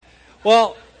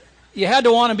Well, you had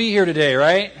to want to be here today,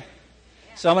 right?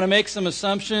 So I'm going to make some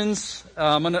assumptions.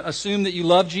 I'm going to assume that you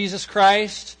love Jesus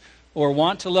Christ or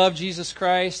want to love Jesus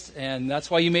Christ, and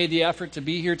that's why you made the effort to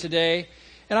be here today.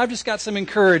 And I've just got some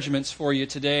encouragements for you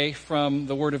today from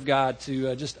the Word of God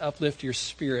to just uplift your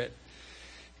spirit.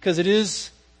 Because it is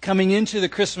coming into the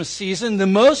Christmas season, the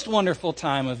most wonderful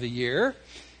time of the year.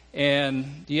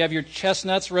 And do you have your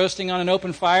chestnuts roasting on an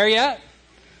open fire yet?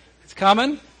 It's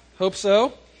coming. Hope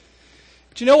so.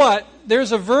 But you know what?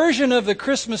 There's a version of the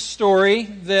Christmas story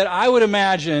that I would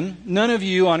imagine none of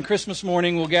you on Christmas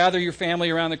morning will gather your family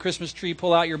around the Christmas tree,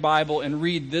 pull out your Bible, and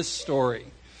read this story.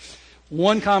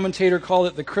 One commentator called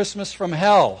it the Christmas from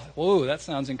Hell. Whoa, that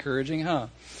sounds encouraging, huh?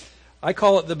 I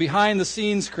call it the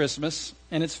behind-the-scenes Christmas,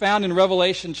 and it's found in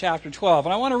Revelation chapter 12.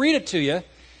 And I want to read it to you.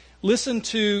 Listen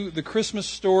to the Christmas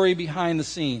story behind the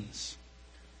scenes.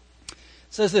 It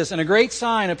says this, "And a great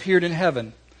sign appeared in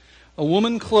heaven. A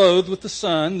woman clothed with the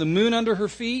sun, the moon under her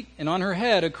feet, and on her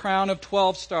head a crown of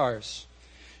 12 stars.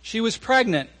 She was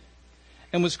pregnant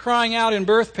and was crying out in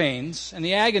birth pains and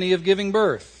the agony of giving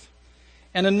birth.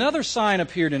 And another sign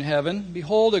appeared in heaven.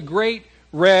 Behold, a great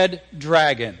red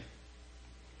dragon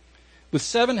with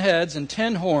 7 heads and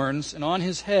 10 horns, and on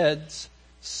his heads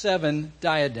 7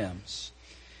 diadems.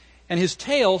 And his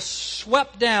tail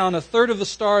swept down a third of the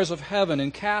stars of heaven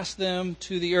and cast them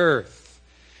to the earth.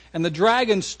 And the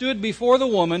dragon stood before the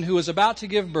woman who was about to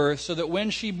give birth, so that when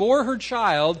she bore her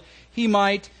child, he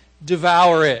might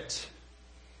devour it."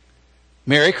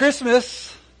 Merry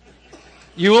Christmas!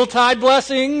 Yuletide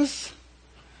blessings!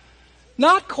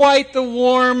 Not quite the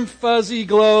warm, fuzzy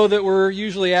glow that we're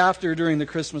usually after during the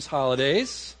Christmas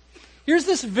holidays. Here's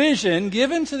this vision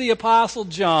given to the Apostle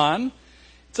John.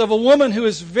 It's of a woman who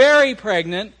is very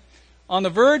pregnant, on the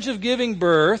verge of giving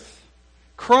birth,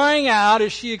 crying out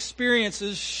as she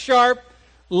experiences sharp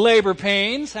labor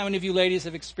pains. How many of you ladies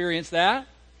have experienced that?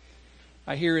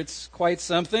 I hear it's quite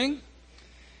something.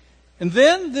 And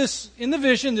then in the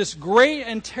vision, this great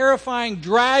and terrifying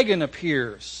dragon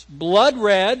appears, blood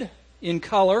red in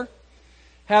color,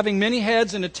 having many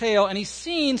heads and a tail, and he's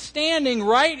seen standing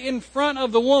right in front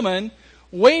of the woman,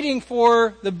 waiting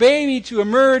for the baby to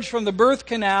emerge from the birth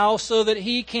canal so that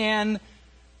he can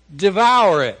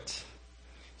devour it.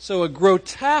 So a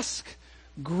grotesque,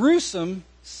 gruesome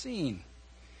scene.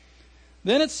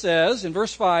 Then it says, in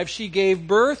verse 5, "She gave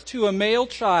birth to a male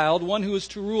child, one who was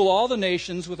to rule all the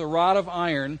nations with a rod of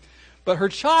iron. But her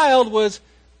child was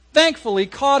thankfully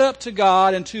caught up to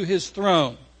God and to his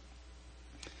throne."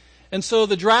 And so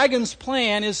the dragon's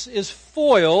plan is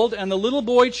foiled, and the little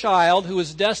boy child, who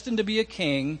is destined to be a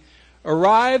king,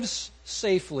 arrives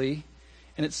safely,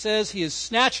 and it says he is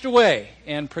snatched away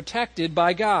and protected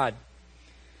by God.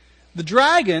 The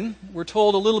dragon, we're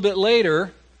told a little bit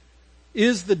later,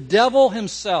 is the devil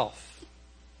himself.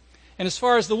 And as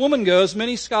far as the woman goes,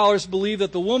 many scholars believe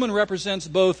that the woman represents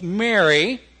both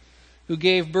Mary, who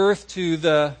gave birth to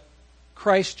the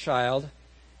Christ child,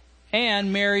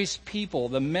 and Mary's people,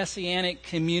 the messianic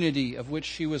community of which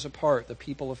she was a part, the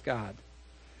people of God.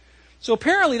 So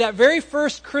apparently that very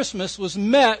first Christmas was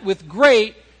met with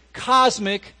great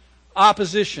cosmic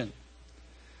opposition.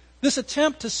 This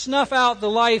attempt to snuff out the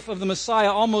life of the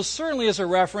Messiah almost certainly is a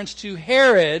reference to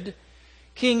Herod,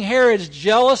 King Herod's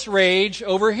jealous rage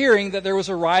over hearing that there was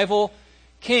a rival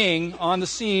king on the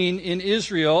scene in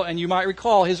Israel. And you might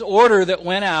recall his order that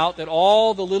went out that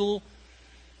all the little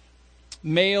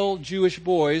male Jewish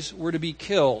boys were to be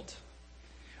killed.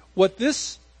 What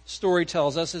this story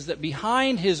tells us is that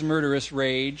behind his murderous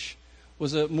rage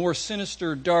was a more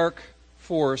sinister, dark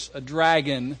force, a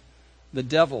dragon, the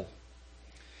devil.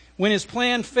 When his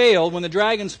plan failed, when the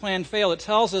dragon's plan failed, it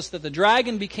tells us that the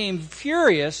dragon became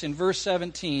furious in verse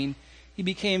 17. He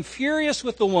became furious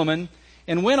with the woman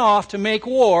and went off to make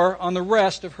war on the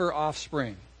rest of her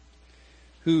offspring,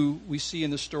 who we see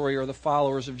in the story are the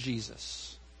followers of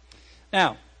Jesus.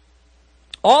 Now,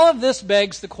 all of this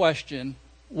begs the question,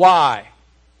 why?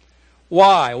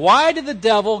 Why? Why did the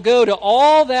devil go to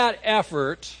all that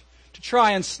effort to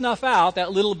try and snuff out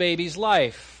that little baby's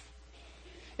life?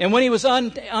 And when he was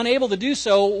unable to do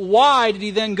so, why did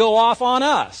he then go off on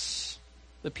us,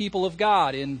 the people of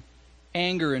God, in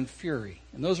anger and fury?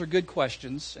 And those are good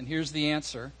questions, and here's the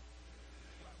answer.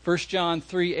 1 John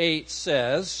 3:8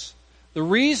 says, "The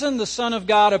reason the Son of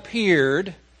God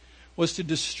appeared was to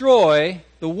destroy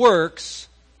the works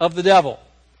of the devil."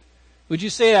 Would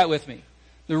you say that with me?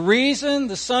 The reason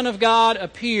the Son of God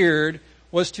appeared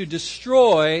was to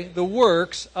destroy the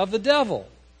works of the devil.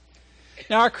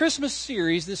 Now, our Christmas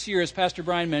series this year, as Pastor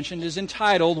Brian mentioned, is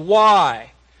entitled,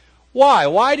 Why? Why?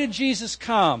 Why did Jesus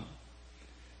come?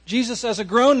 Jesus, as a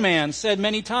grown man, said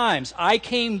many times, I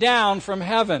came down from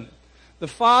heaven. The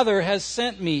Father has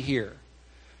sent me here.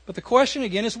 But the question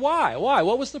again is why? Why?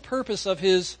 What was the purpose of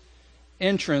his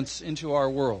entrance into our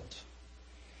world?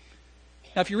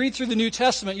 Now, if you read through the New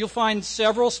Testament, you'll find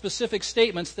several specific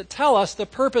statements that tell us the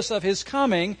purpose of his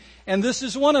coming, and this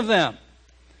is one of them.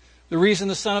 The reason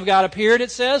the Son of God appeared,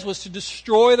 it says, was to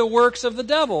destroy the works of the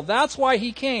devil. That's why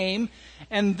he came,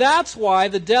 and that's why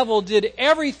the devil did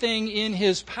everything in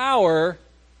his power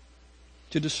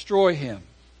to destroy him,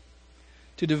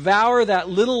 to devour that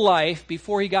little life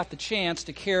before he got the chance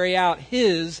to carry out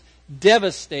his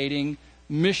devastating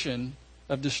mission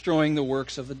of destroying the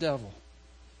works of the devil.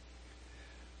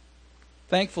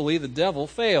 Thankfully, the devil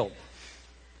failed.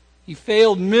 He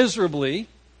failed miserably.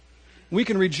 We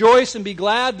can rejoice and be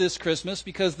glad this Christmas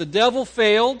because the devil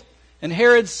failed and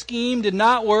Herod's scheme did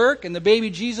not work and the baby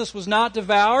Jesus was not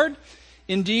devoured.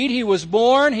 Indeed, he was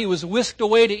born, he was whisked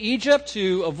away to Egypt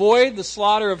to avoid the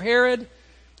slaughter of Herod.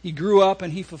 He grew up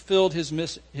and he fulfilled his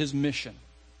mission.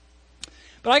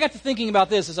 But I got to thinking about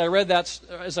this as I read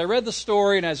the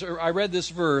story and as I read this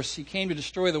verse, he came to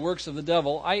destroy the works of the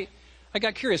devil. I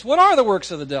got curious, what are the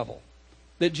works of the devil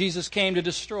that Jesus came to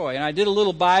destroy? And I did a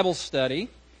little Bible study.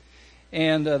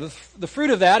 And the fruit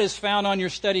of that is found on your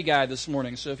study guide this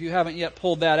morning. So if you haven't yet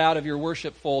pulled that out of your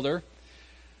worship folder,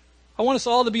 I want us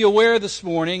all to be aware this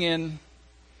morning and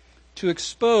to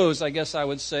expose, I guess I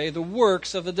would say, the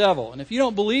works of the devil. And if you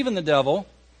don't believe in the devil,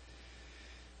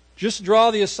 just draw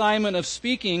the assignment of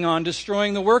speaking on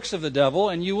destroying the works of the devil,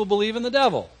 and you will believe in the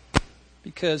devil,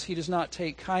 because he does not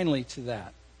take kindly to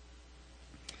that.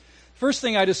 First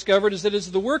thing I discovered is that it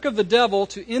is the work of the devil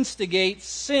to instigate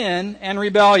sin and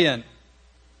rebellion.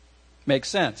 Makes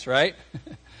sense, right?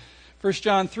 1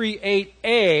 John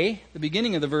 3:8a, the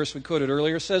beginning of the verse we quoted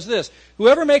earlier, says this,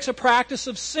 whoever makes a practice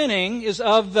of sinning is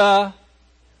of the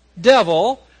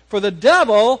devil, for the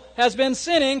devil has been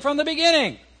sinning from the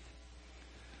beginning.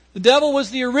 The devil was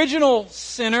the original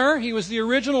sinner. He was the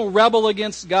original rebel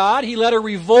against God. He led a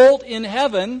revolt in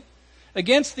heaven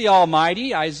against the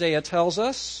Almighty, Isaiah tells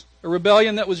us. A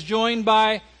rebellion that was joined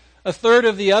by a third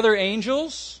of the other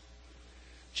angels.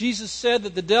 Jesus said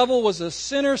that the devil was a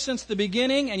sinner since the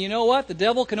beginning, and you know what? The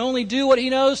devil can only do what he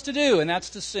knows to do, and that's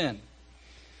to sin.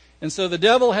 And so the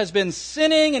devil has been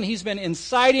sinning, and he's been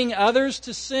inciting others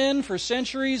to sin for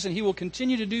centuries, and he will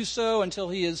continue to do so until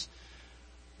he is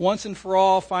once and for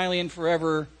all, finally and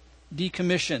forever,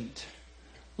 decommissioned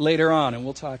later on, and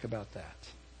we'll talk about that.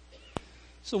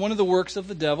 So one of the works of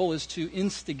the devil is to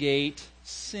instigate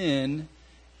sin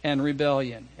and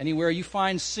rebellion. Anywhere you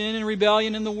find sin and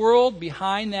rebellion in the world,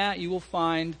 behind that you will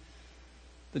find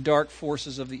the dark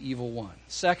forces of the evil one.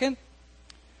 Second,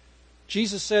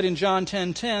 Jesus said in John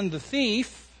 10:10, the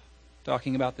thief,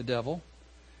 talking about the devil,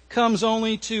 comes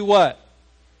only to what?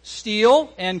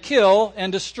 Steal and kill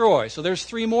and destroy. So there's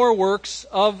three more works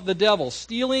of the devil.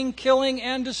 Stealing, killing,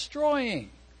 and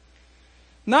destroying.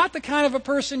 Not the kind of a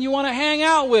person you want to hang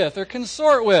out with or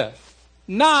consort with.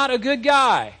 Not a good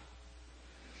guy.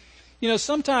 You know,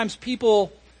 sometimes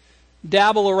people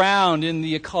dabble around in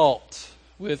the occult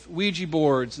with Ouija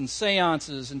boards and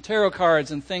seances and tarot cards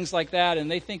and things like that,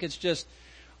 and they think it's just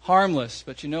harmless.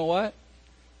 But you know what?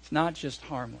 It's not just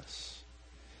harmless.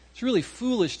 It's really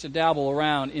foolish to dabble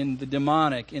around in the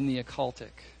demonic, in the occultic.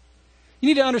 You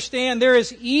need to understand there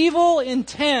is evil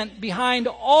intent behind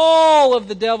all of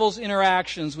the devil's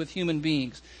interactions with human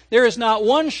beings. There is not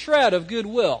one shred of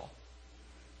goodwill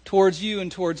towards you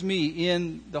and towards me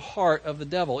in the heart of the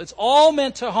devil. It's all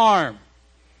meant to harm,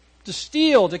 to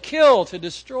steal, to kill, to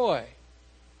destroy.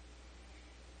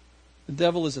 The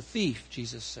devil is a thief,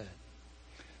 Jesus said.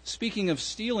 Speaking of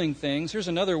stealing things, here's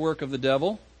another work of the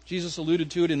devil. Jesus alluded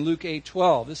to it in Luke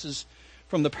 8:12. This is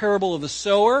from the parable of the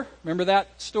sower. Remember that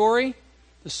story?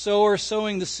 The sower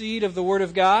sowing the seed of the Word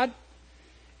of God.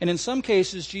 And in some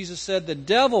cases, Jesus said the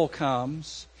devil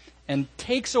comes and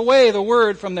takes away the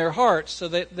Word from their hearts so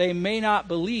that they may not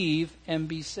believe and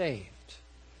be saved.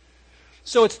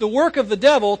 So it's the work of the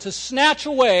devil to snatch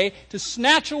away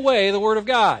the Word of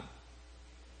God.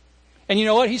 And you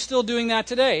know what? He's still doing that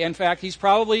today. In fact, he's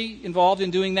probably involved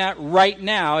in doing that right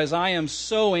now as I am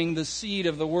sowing the seed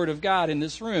of the Word of God in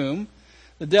this room.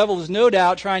 The devil is no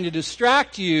doubt trying to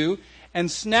distract you and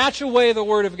snatch away the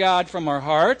Word of God from our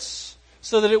hearts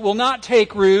so that it will not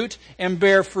take root and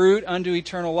bear fruit unto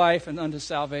eternal life and unto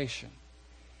salvation.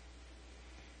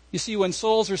 You see, when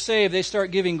souls are saved, they start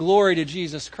giving glory to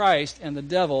Jesus Christ, and the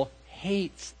devil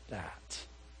hates that.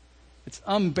 It's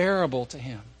unbearable to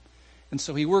him. And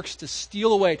so he works to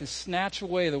steal away, to snatch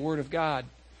away the Word of God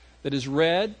that is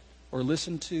read or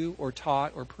listened to or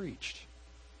taught or preached.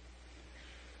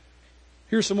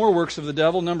 Here's some more works of the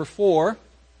devil. Number 4,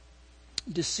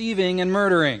 deceiving and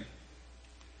murdering.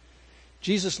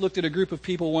 Jesus looked at a group of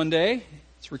people one day.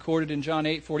 It's recorded in John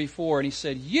 8:44, and he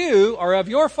said, "You are of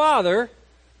your father,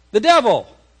 the devil."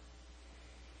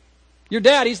 Your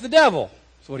daddy's the devil,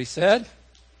 is what he said.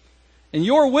 And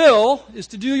your will is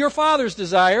to do your father's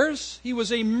desires. He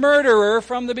was a murderer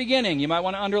from the beginning. You might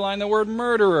want to underline the word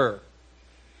murderer.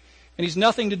 And he's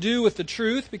nothing to do with the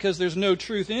truth because there's no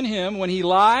truth in him. When he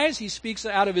lies, he speaks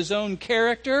out of his own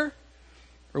character.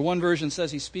 Or one version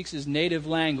says he speaks his native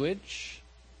language.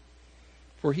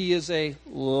 For he is a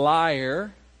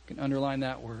liar, you can underline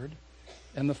that word,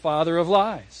 and the father of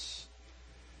lies.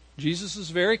 Jesus is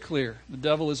very clear. The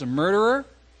devil is a murderer.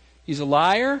 He's a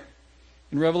liar.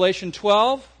 In Revelation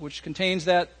 12, which contains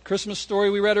that Christmas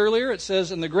story we read earlier, it says,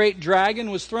 "And the great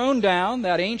dragon was thrown down,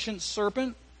 that ancient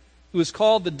serpent, who is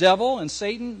called the devil and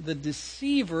Satan, the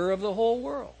deceiver of the whole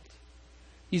world."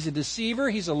 He's a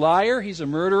deceiver, he's a liar, he's a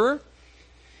murderer.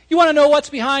 You want to know what's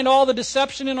behind all the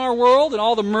deception in our world and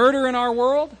all the murder in our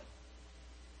world?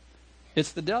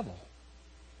 It's the devil.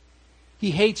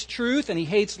 He hates truth and he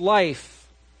hates life.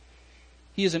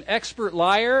 He is an expert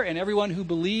liar, and everyone who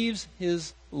believes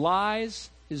his lies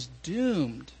is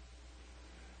doomed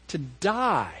to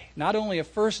die. Not only a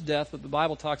first death, but the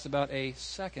Bible talks about a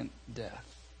second death.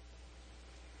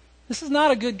 This is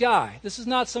not a good guy. This is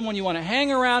not someone you want to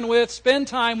hang around with, spend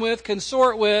time with,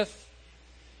 consort with,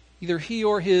 either he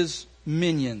or his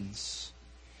minions.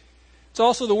 It's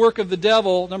also the work of the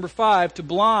devil, number 5, to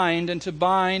blind and to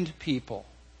bind people.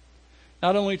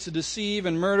 Not only to deceive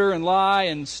and murder and lie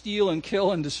and steal and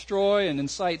kill and destroy and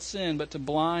incite sin, but to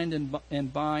blind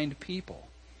and bind people.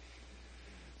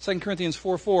 2 Corinthians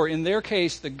 4:4, in their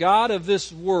case, the God of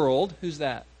this world, who's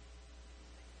that?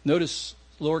 Notice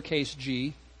lowercase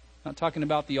g. Not talking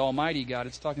about the Almighty God.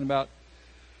 It's talking about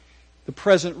the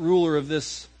present ruler of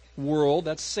this world.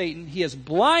 That's Satan. He has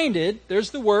blinded,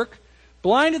 there's the work,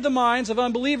 blinded the minds of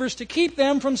unbelievers to keep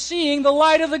them from seeing the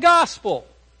light of the gospel.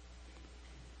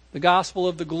 The gospel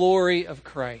of the glory of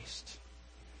Christ.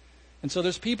 And so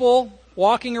there's people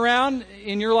walking around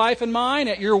in your life and mine,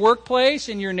 at your workplace,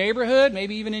 in your neighborhood,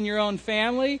 maybe even in your own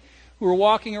family, who are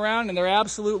walking around and they're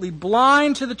absolutely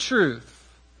blind to the truth.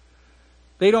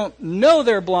 They don't know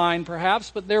they're blind,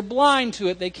 perhaps, but they're blind to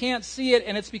it. They can't see it,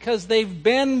 and it's because they've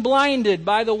been blinded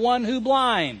by the one who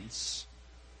blinds,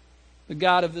 the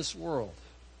God of this world.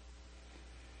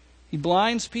 He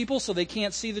blinds people so they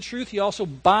can't see the truth. He also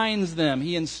binds them.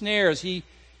 He ensnares. He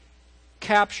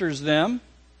captures them.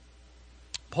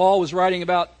 Paul was writing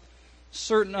about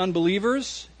certain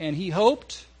unbelievers, and he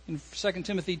hoped in 2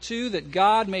 Timothy 2 that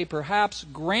God may perhaps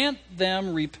grant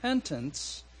them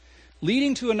repentance,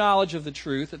 leading to a knowledge of the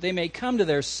truth, that they may come to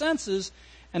their senses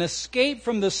and escape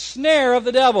from the snare of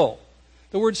the devil.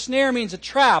 The word snare means a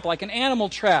trap, like an animal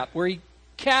trap, where he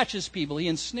catches people. He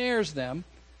ensnares them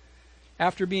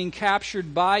after being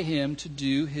captured by him to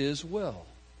do his will.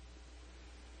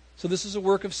 So this is a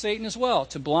work of Satan as well,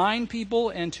 to blind people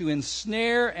and to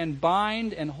ensnare and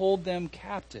bind and hold them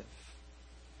captive.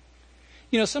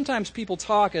 You know, sometimes people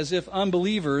talk as if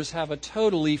unbelievers have a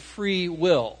totally free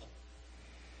will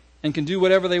and can do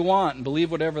whatever they want and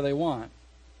believe whatever they want.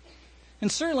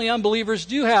 And certainly unbelievers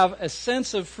do have a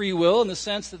sense of free will in the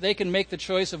sense that they can make the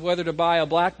choice of whether to buy a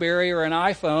BlackBerry or an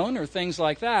iPhone or things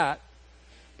like that.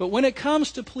 But when it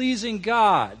comes to pleasing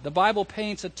God, the Bible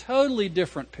paints a totally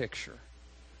different picture.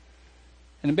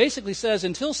 And it basically says,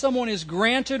 until someone is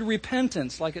granted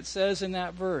repentance, like it says in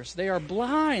that verse, they are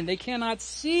blind, they cannot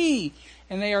see,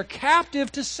 and they are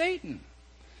captive to Satan.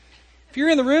 If you're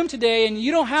in the room today and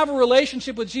you don't have a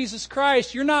relationship with Jesus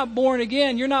Christ, you're not born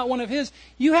again, you're not one of His,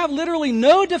 you have literally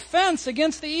no defense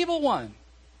against the evil one.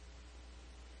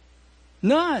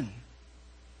 None.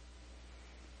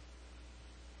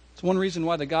 It's one reason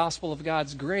why the gospel of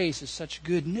God's grace is such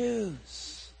good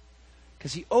news.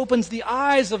 Because He opens the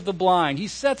eyes of the blind. He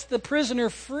sets the prisoner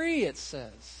free, it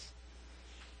says,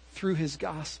 through His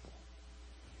gospel.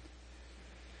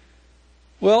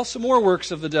 Well, some more works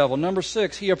of the devil. Number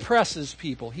 6, he oppresses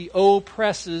people. He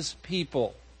oppresses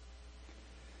people.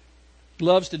 He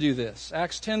loves to do this.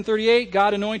 Acts 10:38,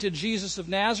 God anointed Jesus of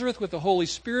Nazareth with the Holy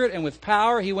Spirit and with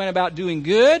power. He went about doing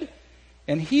good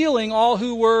and healing all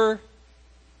who were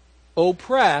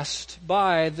oppressed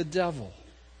by the devil.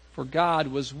 For God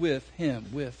was with him,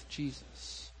 with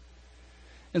Jesus.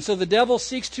 And so the devil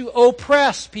seeks to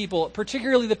oppress people,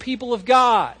 particularly the people of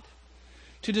God,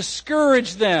 to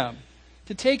discourage them,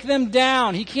 to take them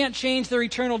down. He can't change their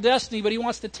eternal destiny, but he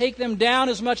wants to take them down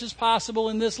as much as possible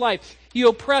in this life. He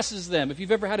oppresses them. If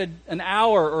you've ever had an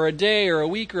hour or a day or a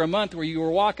week or a month where you were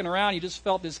walking around, you just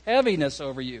felt this heaviness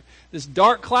over you, this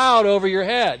dark cloud over your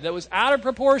head that was out of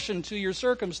proportion to your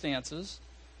circumstances,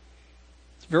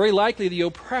 it's very likely the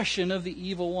oppression of the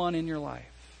evil one in your life.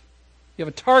 You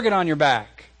have a target on your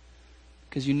back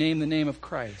because you name the name of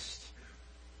Christ.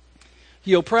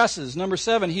 He oppresses. Number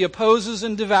 7, he opposes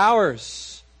and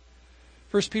devours.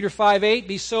 1 Peter 5:8,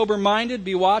 be sober-minded,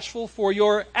 be watchful for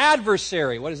your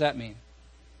adversary. What does that mean?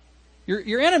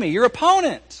 Your enemy, your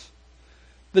opponent.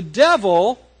 The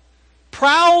devil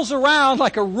prowls around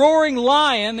like a roaring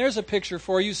lion, there's a picture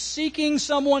for you, seeking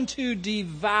someone to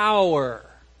devour.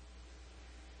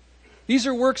 These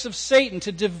are works of Satan,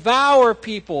 to devour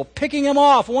people, picking them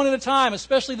off one at a time,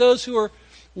 especially those who are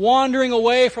wandering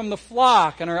away from the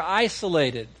flock and are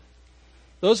isolated.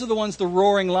 Those are the ones the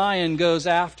roaring lion goes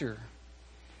after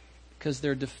because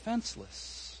they're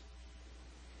defenseless.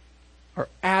 Our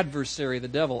adversary, the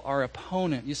devil, our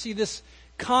opponent. You see, this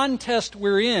contest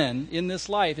we're in this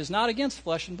life is not against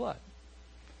flesh and blood.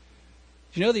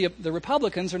 You know, the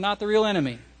Republicans are not the real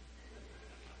enemy.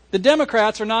 The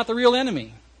Democrats are not the real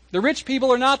enemy. The rich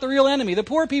people are not the real enemy. The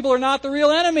poor people are not the real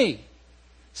enemy.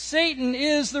 Satan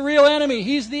is the real enemy.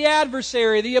 He's the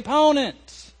adversary, the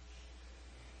opponent.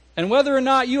 And whether or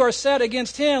not you are set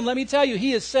against him, let me tell you,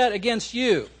 he is set against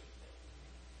you.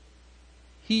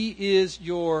 He is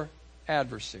your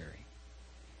adversary.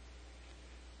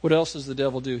 What else does the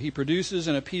devil do? He produces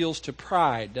and appeals to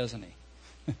pride, doesn't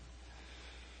he?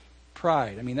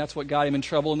 Pride. I mean, that's what got him in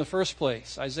trouble in the first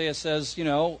place. Isaiah says,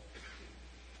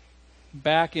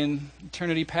 back in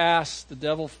eternity past, the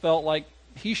devil felt like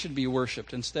he should be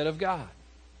worshipped instead of God.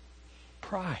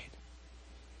 Pride.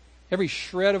 Every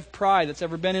shred of pride that's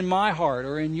ever been in my heart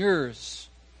or in yours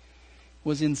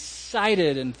was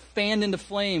incited and fanned into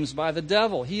flames by the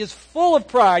devil. He is full of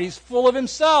pride. He's full of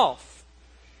himself.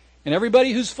 And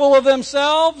everybody who's full of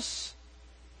themselves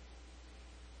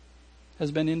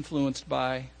has been influenced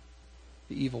by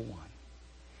the evil one.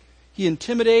 He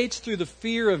intimidates through the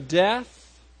fear of death.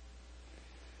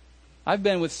 I've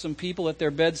been with some people at their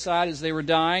bedside as they were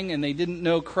dying and they didn't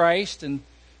know Christ and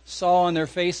saw on their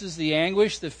faces the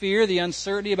anguish, the fear, the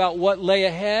uncertainty about what lay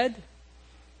ahead.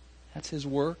 That's his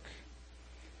work.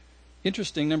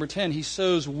 Interesting, number 10, he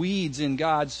sows weeds in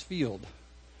God's field.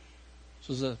 This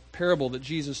was a parable that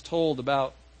Jesus told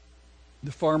about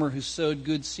the farmer who sowed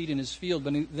good seed in his field.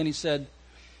 But then he said,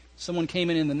 someone came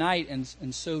in the night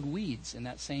and sowed weeds in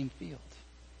that same field.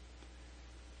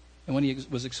 And when he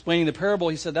was explaining the parable,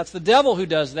 he said, that's the devil who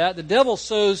does that. The devil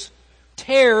sows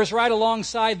tares right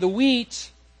alongside the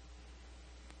wheat.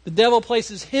 The devil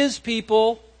places his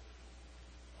people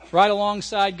right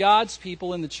alongside God's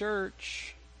people in the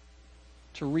church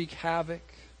to wreak havoc.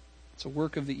 It's a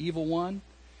work of the evil one.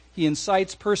 He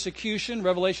incites persecution.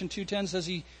 Revelation 2:10 says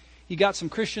he got some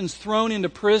Christians thrown into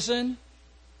prison.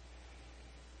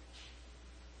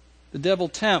 The devil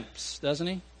tempts, doesn't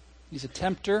he? He's a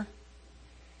tempter.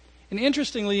 And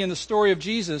interestingly, in the story of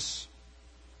Jesus,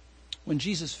 when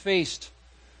Jesus faced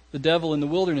the devil in the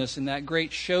wilderness in that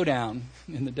great showdown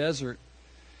in the desert,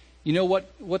 you know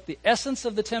what the essence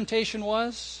of the temptation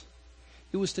was?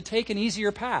 It was to take an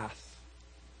easier path.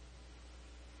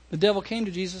 The devil came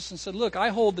to Jesus and said, look, I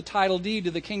hold the title deed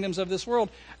to the kingdoms of this world.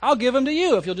 I'll give them to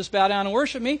you if you'll just bow down and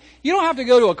worship me. You don't have to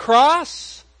go to a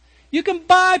cross. You can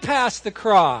bypass the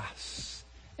cross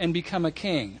and become a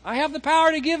king. I have the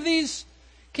power to give these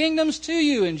kingdoms to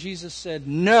you. And Jesus said,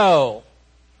 no.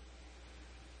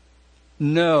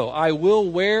 No, I will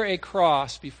wear a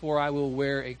cross before I will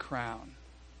wear a crown.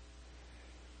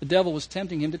 The devil was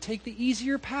tempting him to take the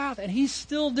easier path, and he's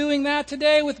still doing that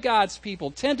today with God's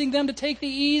people, tempting them to take the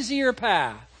easier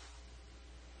path,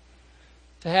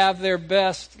 to have their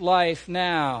best life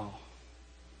now,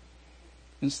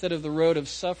 instead of the road of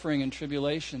suffering and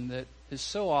tribulation that is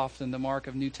so often the mark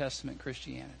of New Testament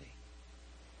Christianity.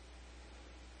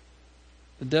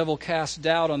 The devil casts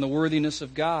doubt on the worthiness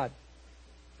of God.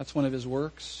 That's one of his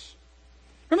works.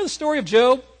 Remember the story of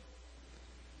Job?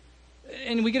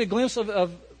 And we get a glimpse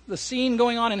of the scene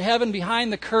going on in heaven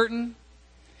behind the curtain.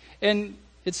 And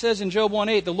it says in Job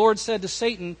 1:8, the Lord said to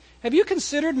Satan, have you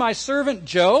considered my servant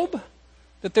Job?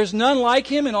 That there's none like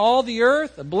him in all the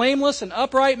earth, a blameless and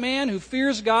upright man who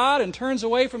fears God and turns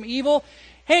away from evil.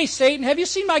 Hey, Satan, have you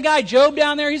seen my guy Job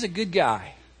down there? He's a good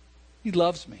guy. He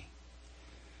loves me.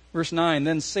 Verse 9,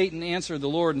 then Satan answered the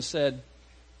Lord and said,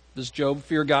 does Job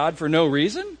fear God for no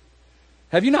reason?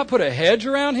 Have you not put a hedge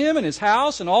around him and his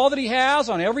house and all that he has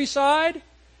on every side?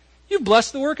 You've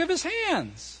blessed the work of his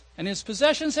hands, and his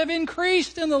possessions have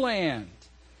increased in the land.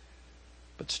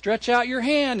 But stretch out your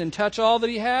hand and touch all that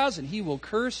he has, and he will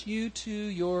curse you to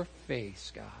your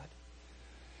face, God.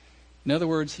 In other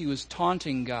words, he was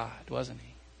taunting God, wasn't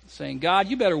he? Saying, God,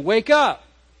 you better wake up.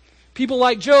 People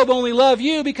like Job only love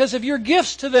you because of your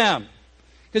gifts to them,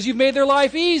 because you've made their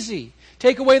life easy.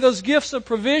 Take away those gifts of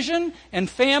provision and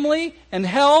family and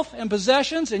health and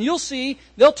possessions, and you'll see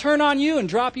they'll turn on you and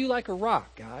drop you like a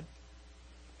rock, God.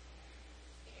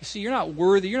 You see, you're not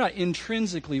worthy, you're not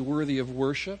intrinsically worthy of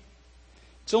worship.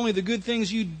 It's only the good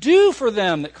things you do for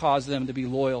them that cause them to be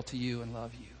loyal to you and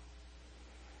love you.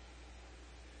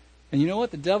 And you know what?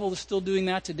 The devil is still doing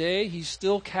that today. He's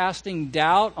still casting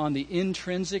doubt on the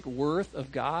intrinsic worth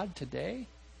of God today.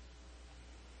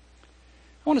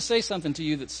 I want to say something to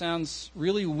you that sounds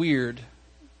really weird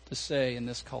to say in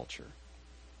this culture.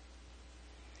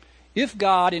 If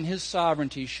God in his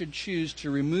sovereignty should choose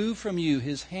to remove from you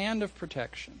his hand of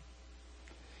protection,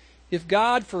 if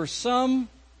God for some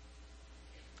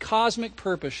cosmic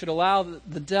purpose should allow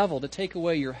the devil to take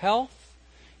away your health,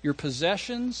 your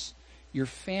possessions, your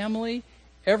family,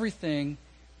 everything,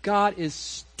 God is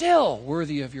still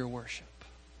worthy of your worship.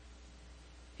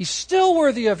 He's still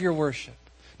worthy of your worship.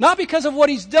 Not because of what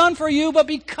he's done for you, but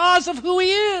because of who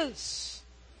he is.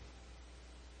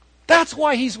 That's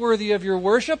why he's worthy of your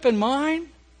worship and mine.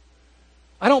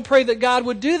 I don't pray that God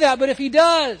would do that, but if he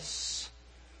does,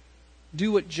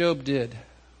 do what Job did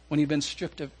when he'd been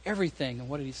stripped of everything. And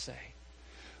what did he say?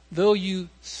 Though you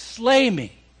slay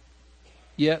me,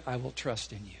 yet I will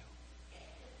trust in you.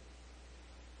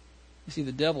 You see,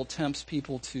 the devil tempts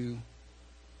people to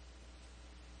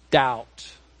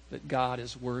doubt that God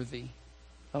is worthy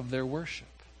of their worship.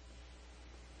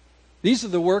 These are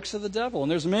the works of the devil,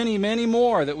 and there's many, many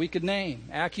more that we could name.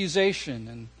 Accusation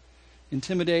and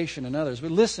intimidation and others.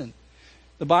 But listen,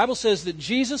 the Bible says that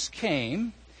Jesus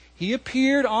came, he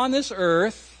appeared on this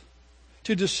earth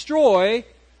to destroy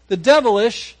the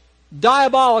devilish,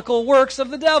 diabolical works of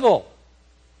the devil.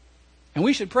 And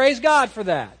we should praise God for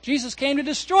that. Jesus came to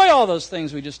destroy all those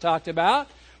things we just talked about.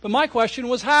 But my question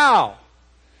was how?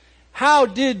 How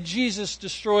did Jesus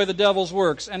destroy the devil's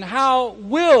works? And how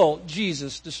will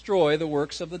Jesus destroy the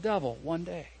works of the devil one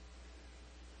day?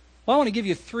 Well, I want to give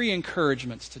you 3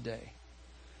 encouragements today.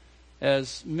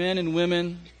 As men and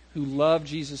women who love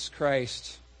Jesus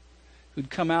Christ, who'd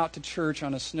come out to church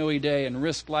on a snowy day and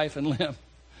risk life and limb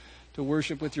to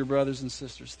worship with your brothers and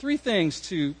sisters. 3 things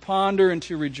to ponder and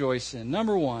to rejoice in.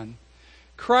 Number 1,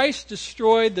 Christ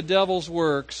destroyed the devil's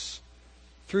works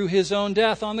through his own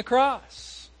death on the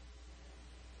cross.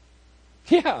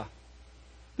 Yeah,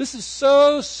 this is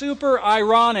so super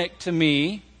ironic to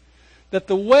me that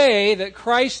the way that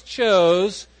Christ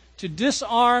chose to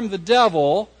disarm the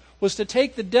devil was to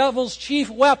take the devil's chief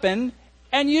weapon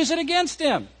and use it against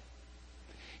him.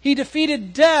 He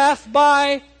defeated death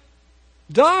by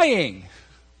dying.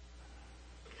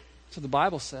 So the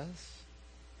Bible says.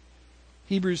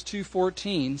 Hebrews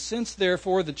 2:14, since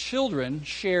therefore the children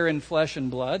share in flesh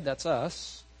and blood, that's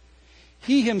us,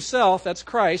 he himself, that's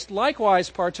Christ, likewise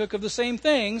partook of the same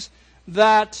things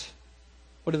that,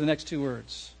 what are the next 2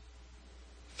 words?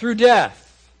 Through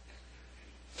death,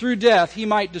 he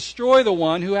might destroy the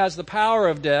one who has the power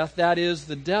of death, that is,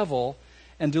 the devil,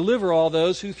 and deliver all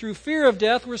those who through fear of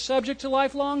death were subject to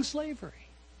lifelong slavery.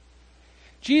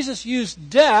 Jesus used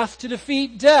death to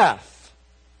defeat death.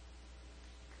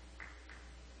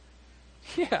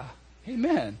 Yeah,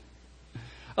 amen.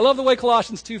 I love the way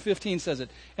Colossians 2:15 says it.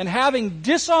 And having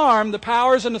disarmed the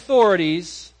powers and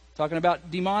authorities, talking about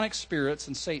demonic spirits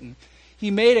and Satan, he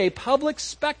made a public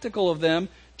spectacle of them,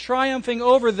 triumphing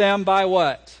over them by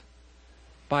what?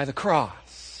 By the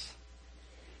cross.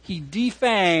 He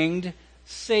defanged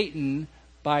Satan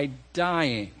by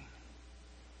dying.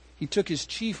 He took his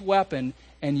chief weapon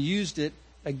and used it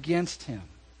against him.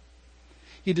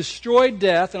 He destroyed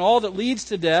death and all that leads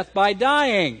to death by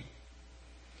dying.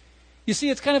 You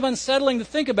see, it's kind of unsettling to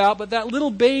think about, but that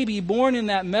little baby born in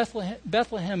that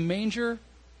Bethlehem manger,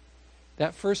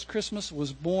 that first Christmas,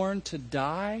 was born to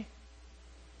die.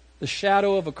 The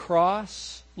shadow of a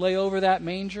cross lay over that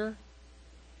manger.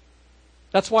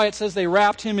 That's why it says they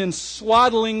wrapped him in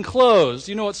swaddling clothes.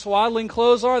 Do you know what swaddling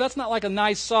clothes are? That's not like a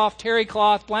nice soft terry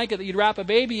cloth blanket that you'd wrap a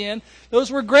baby in.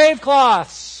 Those were grave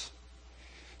cloths.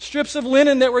 Strips of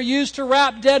linen that were used to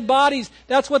wrap dead bodies.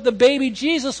 That's what the baby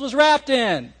Jesus was wrapped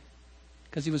in,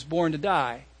 because he was born to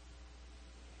die.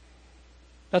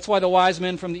 That's why the wise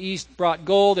men from the east brought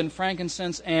gold and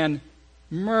frankincense and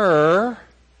myrrh,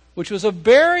 which was a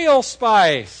burial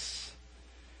spice.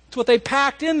 It's what they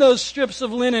packed in those strips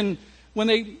of linen when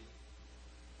they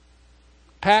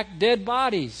packed dead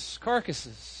bodies,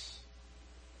 carcasses.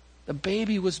 The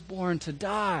baby was born to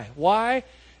die. Why?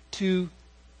 To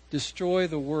destroy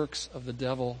the works of the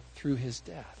devil through his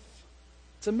death.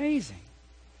 It's amazing.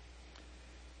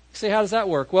 You say, how does that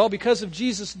work? Well, because of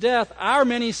Jesus' death, our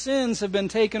many sins have been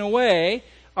taken away.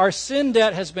 Our sin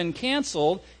debt has been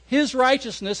canceled. His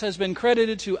righteousness has been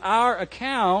credited to our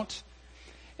account.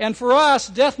 And for us,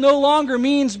 death no longer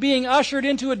means being ushered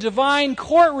into a divine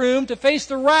courtroom to face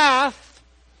the wrath,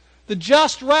 the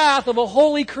just wrath of a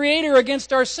holy Creator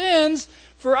against our sins.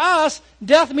 For us,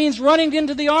 death means running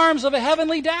into the arms of a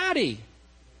heavenly Daddy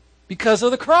because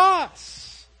of the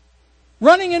cross.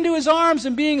 Running into His arms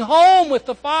and being home with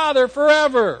the Father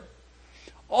forever.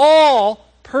 All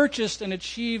purchased and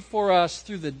achieved for us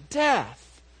through the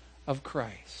death of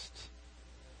Christ.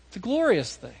 It's a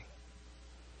glorious thing.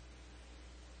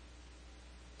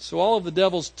 So all of the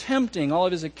devil's tempting, all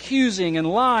of his accusing and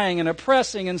lying and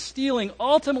oppressing and stealing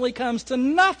ultimately comes to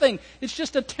nothing. It's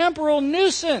just a temporal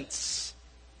nuisance.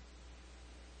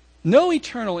 No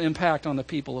eternal impact on the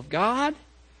people of God.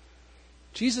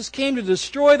 Jesus came to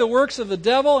destroy the works of the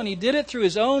devil, and He did it through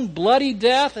His own bloody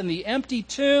death and the empty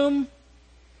tomb,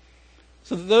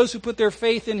 so that those who put their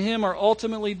faith in Him are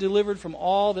ultimately delivered from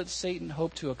all that Satan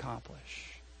hoped to accomplish.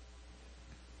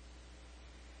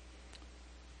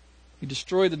 He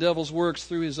destroyed the devil's works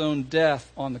through His own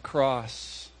death on the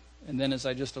cross. And then, as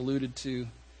I just alluded to,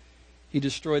 He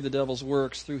destroyed the devil's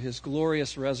works through His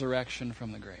glorious resurrection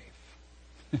from the grave.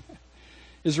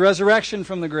 His resurrection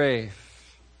from the grave.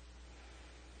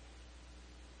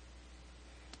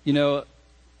 You know,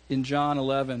 in John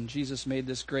 11, Jesus made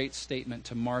this great statement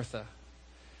to Martha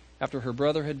after her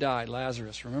brother had died,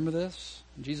 Lazarus. Remember this?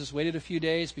 And Jesus waited a few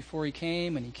days before He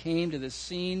came, and He came to this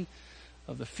scene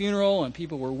of the funeral, and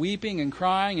people were weeping and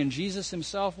crying, and Jesus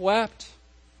Himself wept.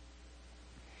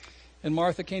 And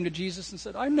Martha came to Jesus and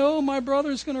said, I know my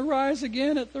brother's going to rise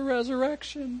again at the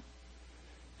resurrection.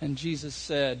 And Jesus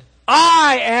said,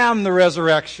 I am the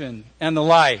resurrection and the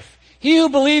life. He who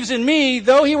believes in me,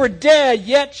 though he were dead,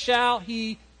 yet shall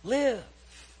he live.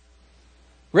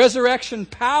 Resurrection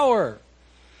power.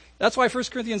 That's why 1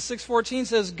 Corinthians 6:14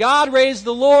 says, God raised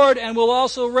the Lord and will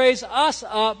also raise us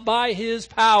up by His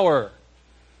power.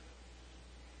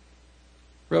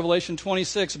 Revelation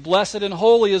 26, blessed and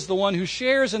holy is the one who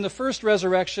shares in the first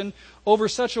resurrection. Over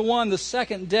such a one, the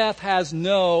second death has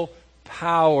no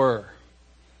power.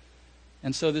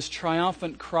 And so this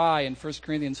triumphant cry in 1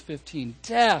 Corinthians 15,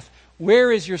 death,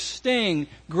 where is your sting?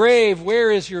 Grave,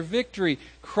 where is your victory?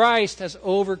 Christ has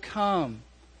overcome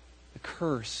the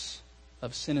curse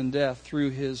of sin and death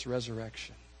through His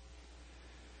resurrection.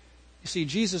 You see,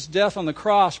 Jesus' death on the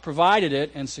cross provided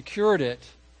it and secured it,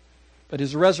 but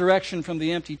His resurrection from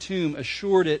the empty tomb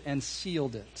assured it and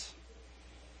sealed it.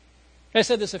 I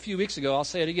said this a few weeks ago. I'll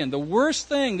say it again. The worst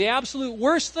thing, the absolute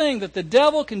worst thing that the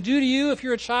devil can do to you if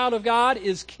you're a child of God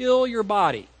is kill your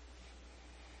body.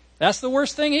 That's the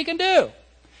worst thing he can do,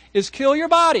 is kill your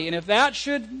body. And if that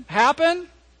should happen,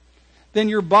 then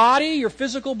your body, your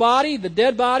physical body, the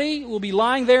dead body, will be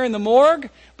lying there in the morgue,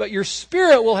 but your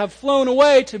spirit will have flown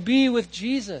away to be with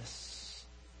Jesus.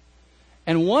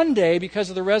 And one day, because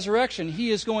of the resurrection, He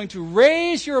is going to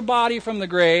raise your body from the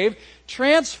grave,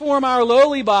 transform our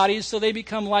lowly bodies so they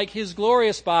become like His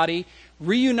glorious body,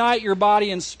 reunite your body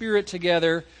and spirit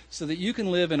together so that you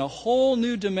can live in a whole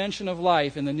new dimension of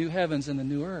life in the new heavens and the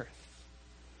new earth.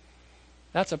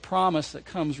 That's a promise that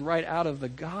comes right out of the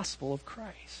gospel of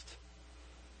Christ.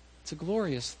 It's a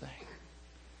glorious thing.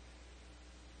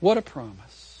 What a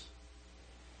promise.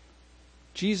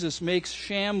 Jesus makes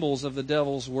shambles of the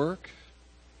devil's work.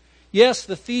 Yes,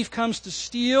 the thief comes to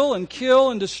steal and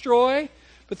kill and destroy,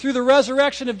 but through the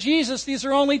resurrection of Jesus, these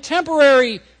are only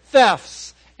temporary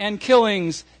thefts and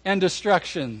killings and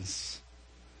destructions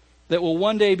that will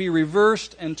one day be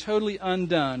reversed and totally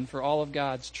undone for all of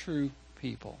God's true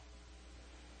people.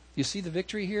 Do you see the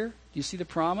victory here? Do you see the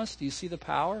promise? Do you see the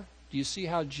power? Do you see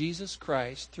how Jesus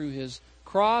Christ, through His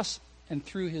cross and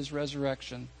through His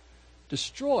resurrection,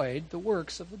 destroyed the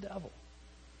works of the devil?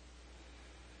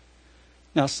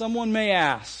 Now, someone may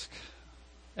ask,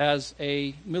 as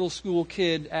a middle school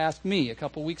kid asked me a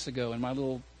couple weeks ago in my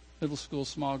little middle school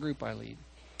small group I lead.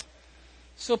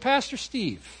 So, Pastor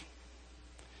Steve,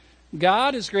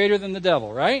 God is greater than the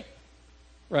devil, right?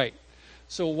 Right.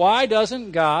 So why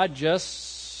doesn't God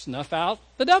just snuff out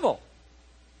the devil?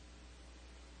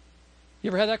 You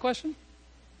ever had that question?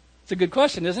 It's a good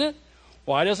question, isn't it?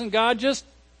 Why doesn't God just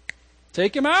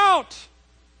take him out?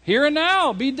 Here and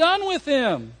now. Be done with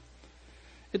him.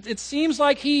 It seems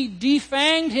like He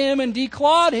defanged him and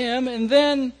declawed him and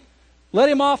then let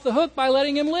him off the hook by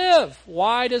letting him live.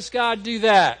 Why does God do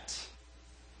that?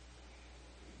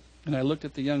 And I looked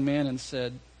at the young man and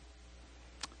said,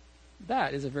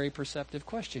 "That is a very perceptive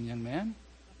question, young man.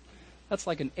 That's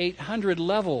like an 800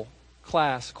 level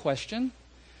class question,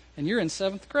 and you're in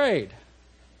 7th grade.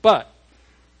 But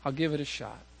I'll give it a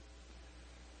shot."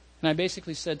 And I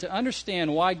basically said, to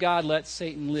understand why God lets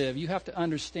Satan live, you have to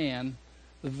understand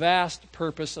the vast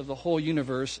purpose of the whole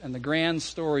universe and the grand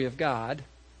story of God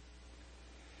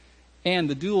and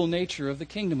the dual nature of the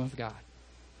kingdom of God.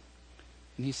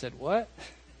 And he said, "What?"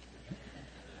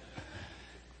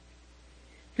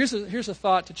 Here's a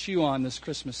thought to chew on this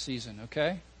Christmas season,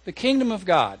 okay? The kingdom of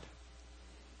God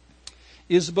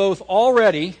is both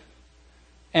already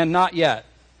and not yet.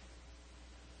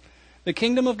 The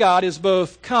kingdom of God is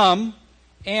both come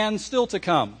and still to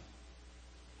come.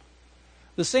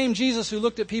 The same Jesus who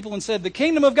looked at people and said, "The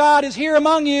kingdom of God is here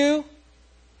among you,"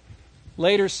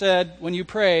 later said, when you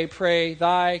pray, pray,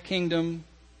 "Thy kingdom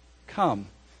come."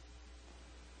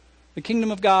 The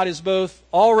kingdom of God is both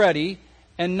already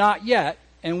and not yet,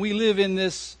 and we live in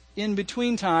this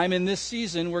in-between time, in this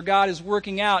season, where God is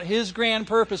working out His grand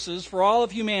purposes for all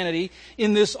of humanity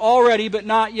in this already but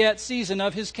not yet season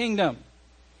of His kingdom.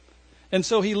 And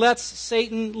so He lets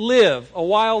Satan live a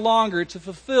while longer to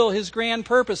fulfill his grand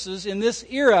purposes in this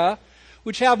era,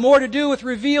 which have more to do with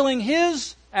revealing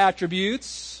His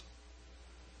attributes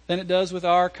than it does with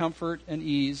our comfort and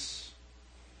ease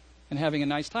and having a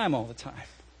nice time all the time.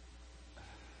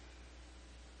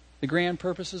 The grand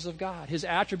purposes of God. His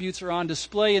attributes are on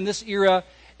display in this era,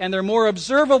 and they're more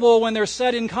observable when they're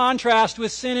set in contrast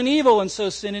with sin and evil, and so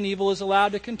sin and evil is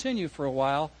allowed to continue for a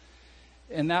while.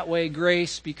 And that way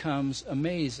grace becomes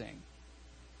amazing.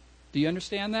 Do you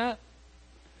understand that?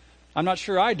 I'm not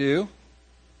sure I do.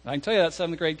 I can tell you that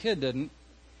 7th grade kid didn't.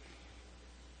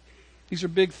 These are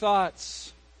big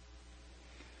thoughts.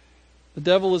 The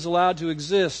devil is allowed to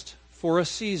exist for a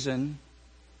season,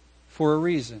 for a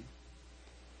reason.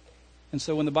 And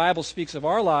so when the Bible speaks of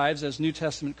our lives as New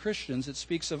Testament Christians, it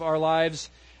speaks of our lives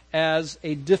as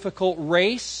a difficult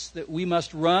race that we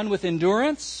must run with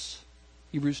endurance,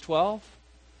 Hebrews 12.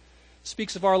 It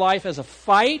speaks of our life as a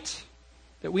fight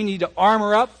that we need to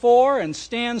armor up for and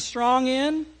stand strong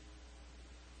in,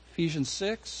 Ephesians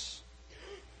 6.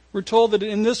 We're told that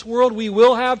in this world we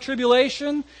will have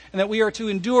tribulation and that we are to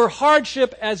endure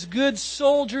hardship as good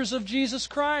soldiers of Jesus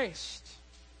Christ.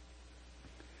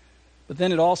 But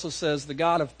then it also says the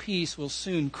God of peace will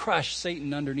soon crush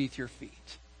Satan underneath your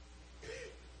feet.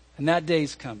 And that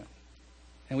day's coming.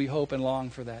 And we hope and long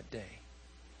for that day.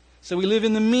 So we live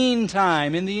in the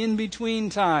meantime, in the in-between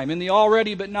time, in the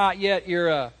already but not yet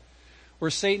era,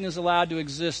 where Satan is allowed to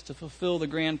exist to fulfill the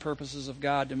grand purposes of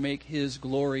God, to make His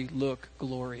glory look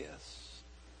glorious.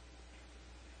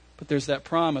 But there's that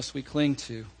promise we cling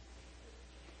to.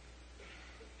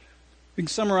 We can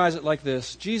summarize it like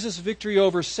this. Jesus' victory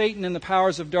over Satan and the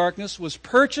powers of darkness was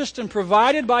purchased and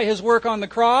provided by His work on the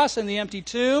cross and the empty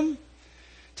tomb.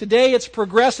 Today it's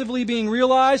progressively being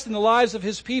realized in the lives of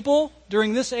His people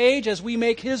during this age as we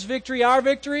make His victory our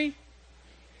victory.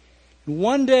 And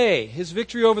one day His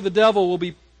victory over the devil will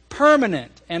be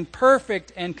permanent and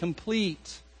perfect and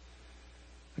complete,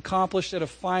 accomplished at a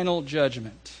final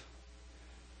judgment.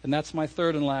 And that's my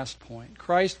third and last point.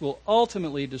 Christ will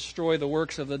ultimately destroy the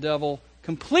works of the devil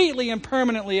completely and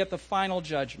permanently at the final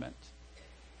judgment.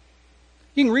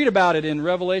 You can read about it in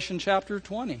Revelation chapter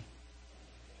 20. It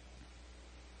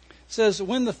says,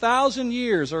 when the 1,000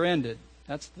 years are ended,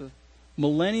 that's the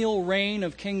millennial reign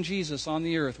of King Jesus on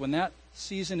the earth, when that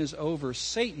season is over,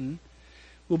 Satan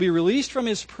will be released from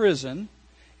his prison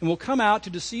and will come out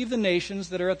to deceive the nations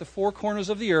that are at the four corners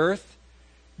of the earth,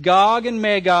 Gog and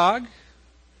Magog,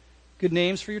 good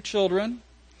names for your children,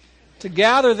 to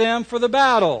gather them for the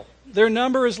battle. Their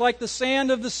number is like the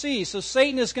sand of the sea. So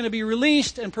Satan is going to be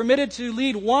released and permitted to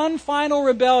lead one final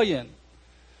rebellion.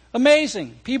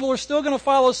 Amazing. People are still going to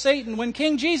follow Satan when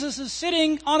King Jesus is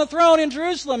sitting on a throne in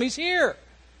Jerusalem. He's here.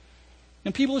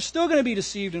 And people are still going to be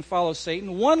deceived and follow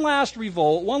Satan. One last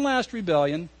revolt, one last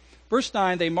rebellion. Verse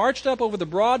 9, they marched up over the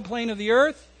broad plain of the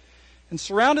earth and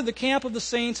surrounded the camp of the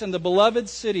saints and the beloved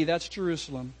city, that's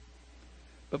Jerusalem.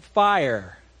 But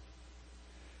fire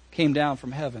came down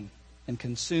from heaven and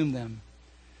consumed them.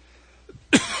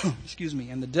 Excuse me.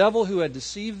 And the devil who had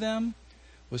deceived them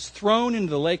was thrown into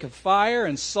the lake of fire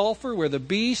and sulfur where the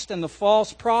beast and the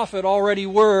false prophet already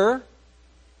were.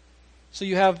 So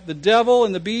you have the devil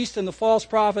and the beast and the false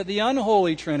prophet, the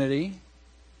unholy trinity.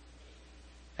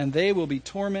 And they will be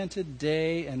tormented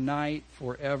day and night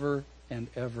forever and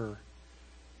ever.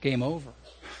 Game over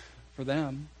for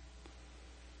them.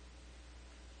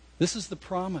 This is the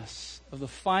promise of the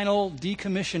final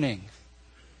decommissioning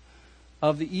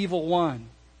of the evil one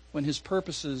when his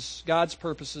purposes, God's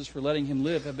purposes for letting him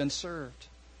live, have been served.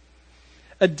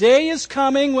 A day is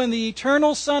coming when the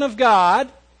eternal Son of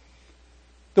God,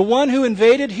 the one who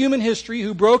invaded human history,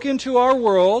 who broke into our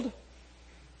world,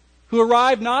 who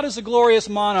arrived not as a glorious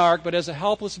monarch, but as a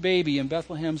helpless baby in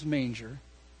Bethlehem's manger,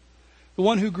 the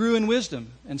one who grew in wisdom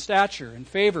and stature and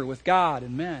favor with God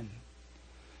and men,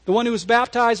 the one who was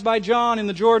baptized by John in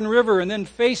the Jordan River and then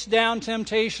faced down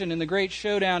temptation in the great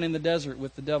showdown in the desert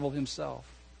with the devil himself,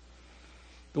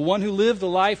 the one who lived the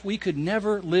life we could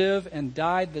never live and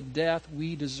died the death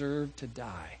we deserved to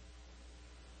die,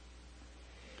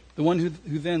 the one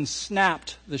who then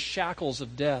snapped the shackles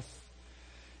of death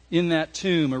in that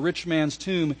tomb, a rich man's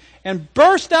tomb, and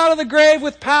burst out of the grave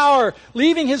with power,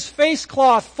 leaving his face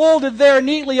cloth folded there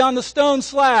neatly on the stone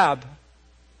slab.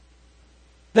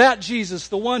 That Jesus,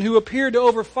 the one who appeared to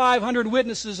over 500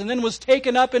 witnesses and then was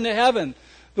taken up into heaven,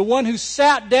 the one who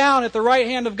sat down at the right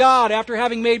hand of God after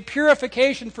having made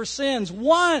purification for sins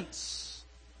once.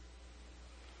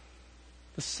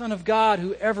 The Son of God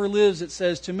who ever lives, it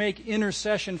says, to make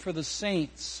intercession for the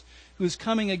saints, who is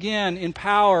coming again in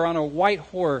power on a white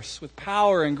horse with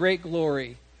power and great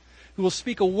glory, who will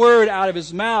speak a word out of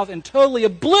his mouth and totally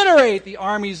obliterate the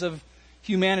armies of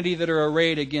humanity that are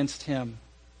arrayed against him,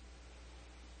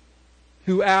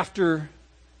 who after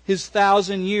his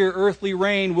 1,000-year earthly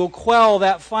reign will quell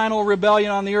that final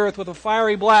rebellion on the earth with a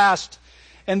fiery blast,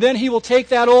 and then he will take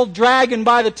that old dragon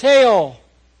by the tail.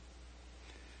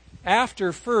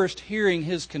 After first hearing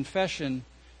his confession,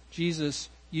 Jesus,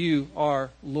 you are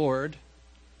Lord.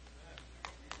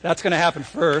 That's going to happen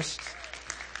first.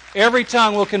 Every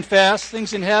tongue will confess,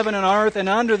 things in heaven and on earth and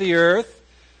under the earth.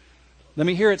 Let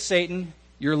me hear it, Satan,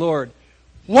 you're Lord.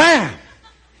 Wham!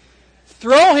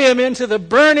 Throw him into the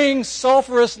burning,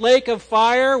 sulfurous lake of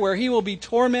fire where he will be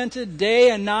tormented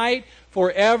day and night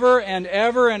forever and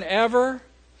ever and ever.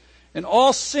 And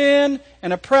all sin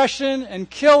and oppression and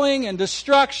killing and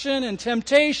destruction and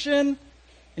temptation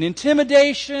and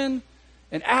intimidation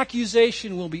and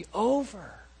accusation will be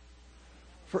over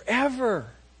forever.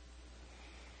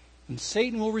 And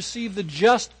Satan will receive the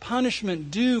just punishment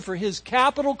due for his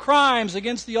capital crimes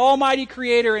against the Almighty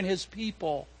Creator and his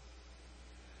people.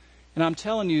 And I'm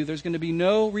telling you, there's going to be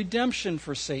no redemption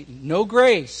for Satan, no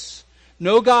grace,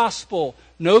 no gospel,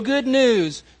 no good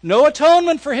news, no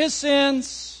atonement for his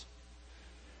sins,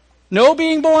 no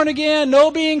being born again, no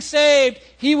being saved.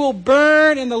 He will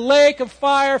burn in the lake of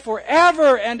fire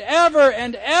forever and ever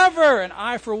and ever. And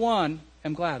I, for one,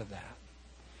 am glad of that.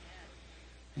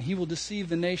 And he will deceive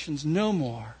the nations no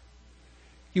more.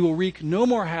 He will wreak no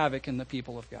more havoc in the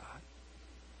people of God.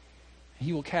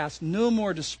 He will cast no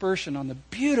more dispersion on the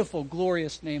beautiful,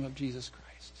 glorious name of Jesus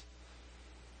Christ.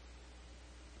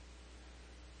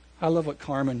 I love what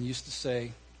Carmen used to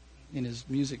say in his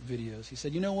music videos. He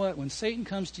said, you know what? When Satan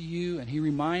comes to you and he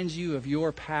reminds you of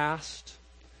your past,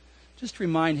 just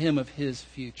remind him of his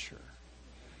future.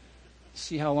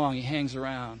 See how long he hangs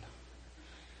around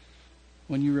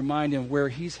when you remind him where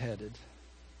he's headed.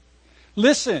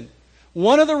 Listen.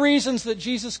 One of the reasons that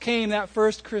Jesus came that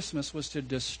first Christmas was to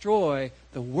destroy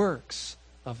the works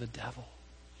of the devil.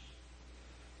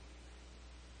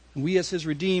 We as his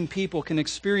redeemed people can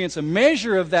experience a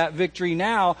measure of that victory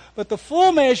now, but the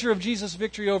full measure of Jesus'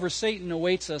 victory over Satan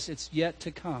awaits us. It's yet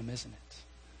to come, isn't it?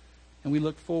 And we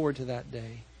look forward to that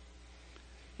day.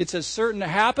 It's as certain to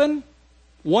happen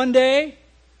one day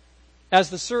as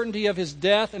the certainty of his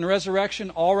death and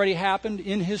resurrection already happened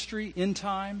in history, in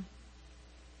time.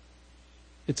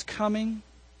 It's coming.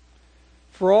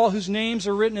 For all whose names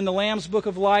are written in the Lamb's Book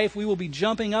of Life, we will be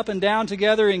jumping up and down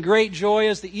together in great joy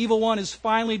as the evil one is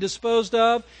finally disposed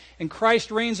of and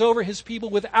Christ reigns over his people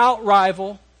without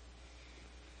rival.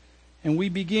 And we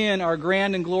begin our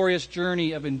grand and glorious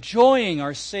journey of enjoying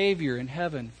our Savior in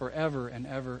heaven forever and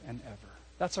ever and ever.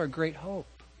 That's our great hope.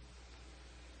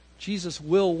 Jesus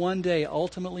will one day,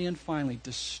 ultimately and finally,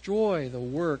 destroy the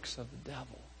works of the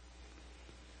devil.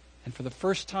 And for the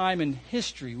first time in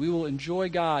history, we will enjoy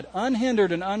God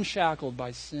unhindered and unshackled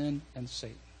by sin and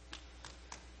Satan.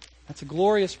 That's a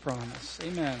glorious promise.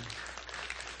 Amen.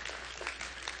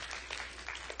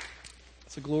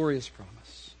 It's a glorious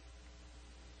promise.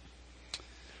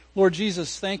 Lord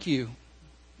Jesus, thank you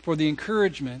for the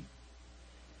encouragement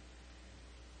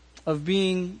of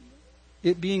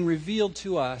it being revealed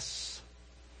to us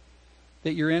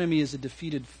that your enemy is a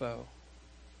defeated foe.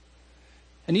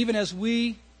 And even as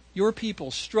we, your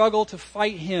people, struggle to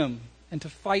fight him and to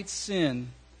fight sin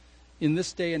in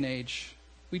this day and age,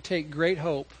 we take great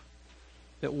hope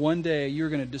that one day you're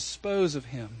going to dispose of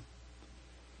him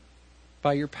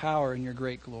by your power and your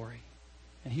great glory.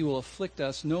 And he will afflict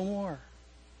us no more.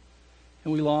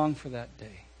 And we long for that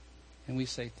day. And we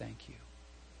say thank you.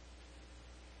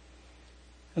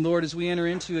 And Lord, as we enter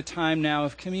into a time now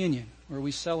of communion, where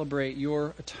we celebrate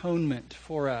your atonement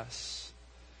for us,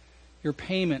 your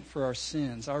payment for our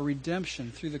sins, our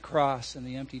redemption through the cross and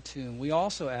the empty tomb, we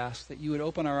also ask that you would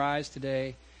open our eyes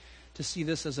today to see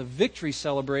this as a victory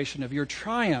celebration of your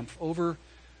triumph over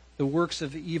the works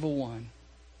of the evil one,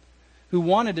 who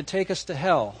wanted to take us to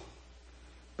hell,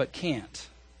 but can't,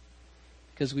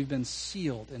 because we've been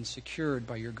sealed and secured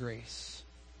by your grace.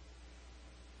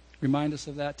 Remind us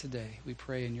of that today. We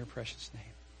pray in your precious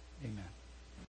name. Amen.